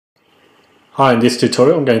Hi, in this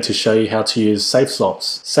tutorial I'm going to show you how to use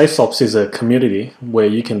SafeSwaps. SafeSwaps is a community where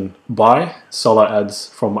you can buy solar ads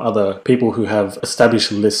from other people who have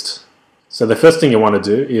established lists. So the first thing you want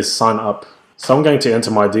to do is sign up. So I'm going to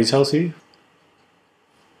enter my details here.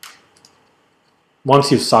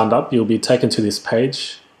 Once you've signed up, you'll be taken to this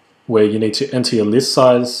page where you need to enter your list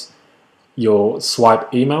size, your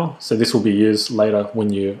swipe email. So this will be used later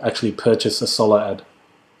when you actually purchase a solar ad.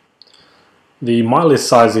 The my list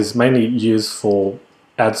size is mainly used for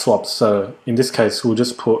ad swaps, so in this case we'll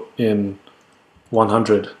just put in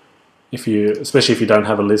 100 especially if you don't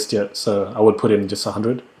have a list yet, so I would put in just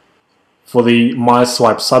 100. For the my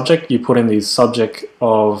swipe subject, you put in the subject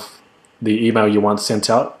of the email you want sent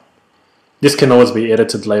out. This can always be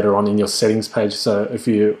edited later on in your settings page, so if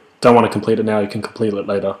you don't want to complete it now, you can complete it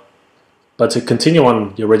later. But to continue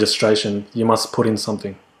on your registration, you must put in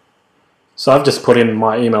something. So I've just put in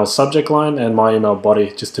my email subject line and my email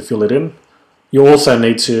body just to fill it in. You also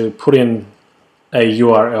need to put in a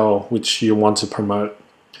URL which you want to promote.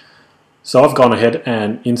 So I've gone ahead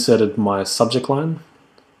and inserted my subject line,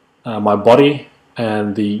 my body,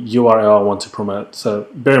 and the URL I want to promote. So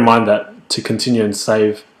bear in mind that to continue and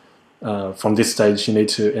save from this stage, you need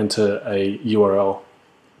to enter a URL.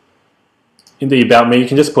 In the About Me, you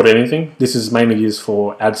can just put anything. This is mainly used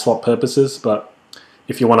for ad swap purposes, but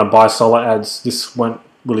if you want to buy solar ads, this won't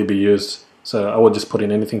really be used, so I would just put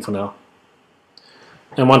in anything for now.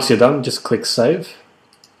 And once you're done, just click Save,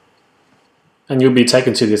 and you'll be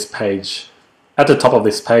taken to this page. At the top of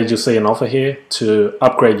this page, you'll see an offer here to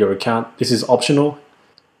upgrade your account. This is optional.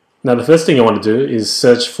 Now the first thing you want to do is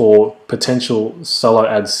search for potential solar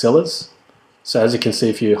ad sellers. So as you can see,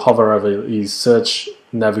 if you hover over the search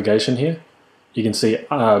navigation here, you can see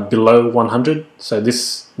below 100, so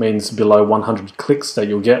this means below 100 clicks that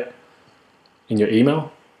you'll get in your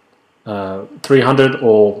email. 300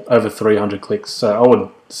 or over 300 clicks, so I would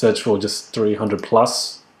search for just 300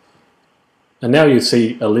 plus. And now you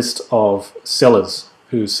see a list of sellers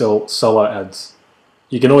who sell solar ads.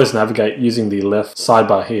 You can always navigate using the left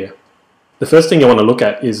sidebar here. The first thing you want to look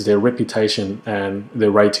at is their reputation and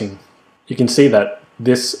their rating. You can see that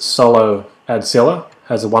this solo ad seller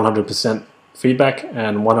has a 100% feedback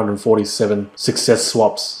and 147 success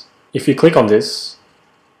swaps. If you click on this,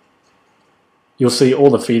 you'll see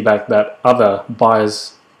all the feedback that other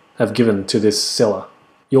buyers have given to this seller.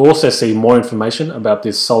 You'll also see more information about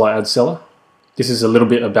this solar ad seller. This is a little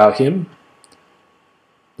bit about him,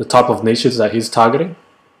 the type of niches that he's targeting,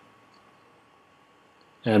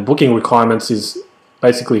 and booking requirements is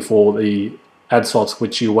basically for the ad swaps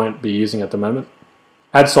which you won't be using at the moment.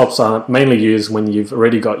 Ad swaps are mainly used when you've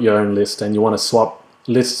already got your own list and you want to swap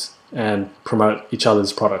lists and promote each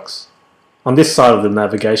other's products. On this side of the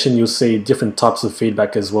navigation, you'll see different types of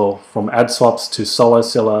feedback as well, from ad swaps to solo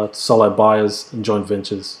seller, solo buyers, and joint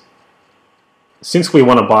ventures. Since we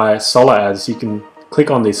want to buy solar ads, you can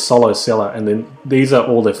click on the solo seller, and then these are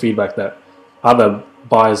all the feedback that other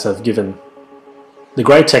buyers have given. The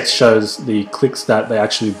grey text shows the clicks that they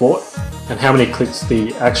actually bought and how many clicks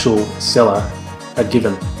the actual seller had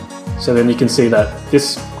given. So then you can see that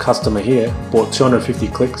this customer here bought 250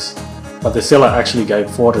 clicks, but the seller actually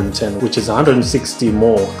gave 410, which is 160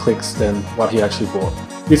 more clicks than what he actually bought.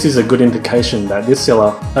 This is a good indication that this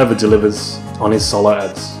seller over delivers on his solar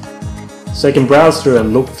ads. So you can browse through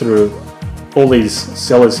and look through all these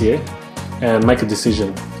sellers here and make a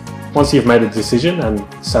decision. Once you've made a decision and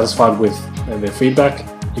satisfied with their feedback,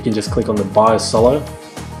 you can just click on the Buy Solo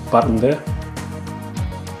button there.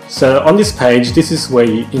 So on this page, this is where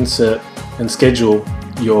you insert and schedule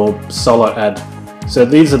your solar ad. So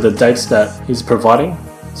these are the dates that he's providing.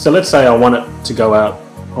 So let's say I want it to go out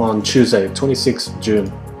on Tuesday, 26th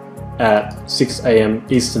June at 6 AM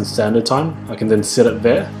Eastern Standard Time. I can then set it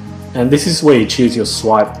there. And this is where you choose your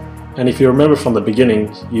swipe. And if you remember from the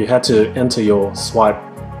beginning, you had to enter your swipe,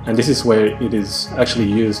 and this is where it is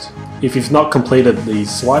actually used. If you've not completed the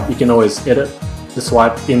swipe, you can always edit the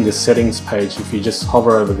swipe in the settings page. If you just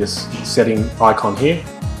hover over this setting icon here,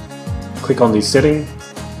 click on the setting.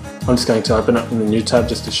 I'm just going to open it in the new tab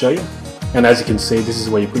just to show you. And as you can see, this is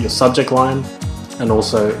where you put your subject line and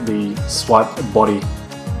also the swipe body.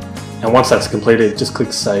 And once that's completed, just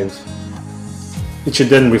click Save. It should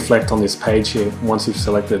then reflect on this page here once you've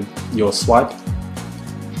selected your swipe.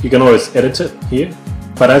 You can always edit it here,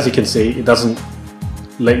 but as you can see, it doesn't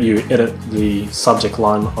let you edit the subject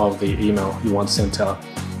line of the email you want sent out.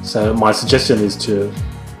 So my suggestion is to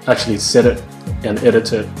actually set it and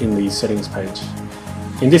edit it in the settings page.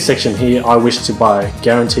 In this section here, I wish to buy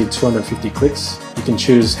guaranteed 250 clicks. You can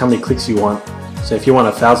choose how many clicks you want. So if you want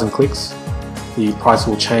 1,000 clicks, the price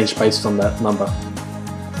will change based on that number.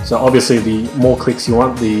 So obviously the more clicks you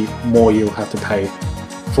want, the more you'll have to pay.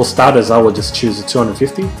 For starters, I would just choose the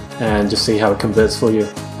 250 and just see how it converts for you.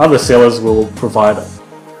 Other sellers will provide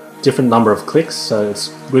different number of clicks, so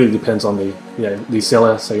it really depends on the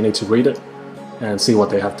seller, so you need to read it and see what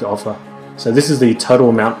they have to offer. So this is the total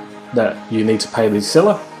amount that you need to pay the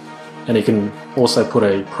seller, and you can also put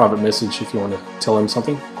a private message if you want to tell them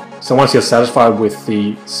something. So once you're satisfied with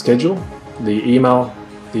the schedule, the email,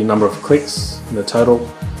 the number of clicks, and the total,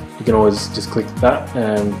 you can always just click that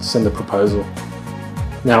and send the proposal.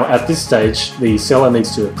 Now at this stage, the seller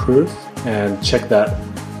needs to approve and check that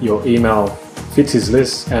your email fits his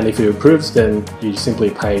list, and if he approves, then you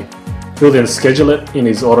simply pay. He'll then schedule it in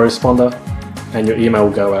his autoresponder and your email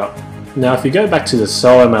will go out. Now if you go back to the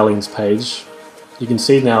solo mailings page, you can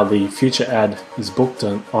see now the future ad is booked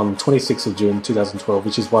on 26th of June 2012,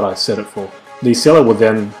 which is what I set it for. The seller will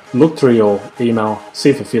then look through your email,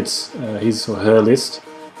 see if it fits his or her list,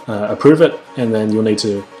 approve it, and then you'll need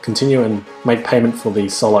to continue and make payment for the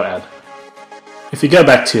solo ad. If you go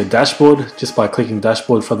back to your dashboard, just by clicking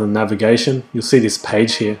dashboard from the navigation, you'll see this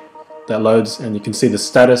page here that loads, and you can see the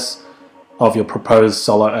status of your proposed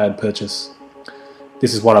solo ad purchase.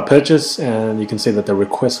 This is what I purchased, and you can see that the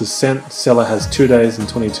request was sent. Seller has 2 days and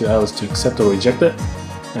 22 hours to accept or reject it,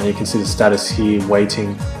 and you can see the status here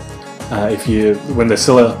waiting. When the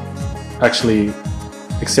seller actually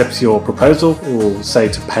accepts your proposal, it will say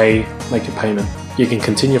to pay, make your payment. You can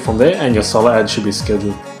continue from there and your solo ad should be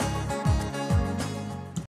scheduled.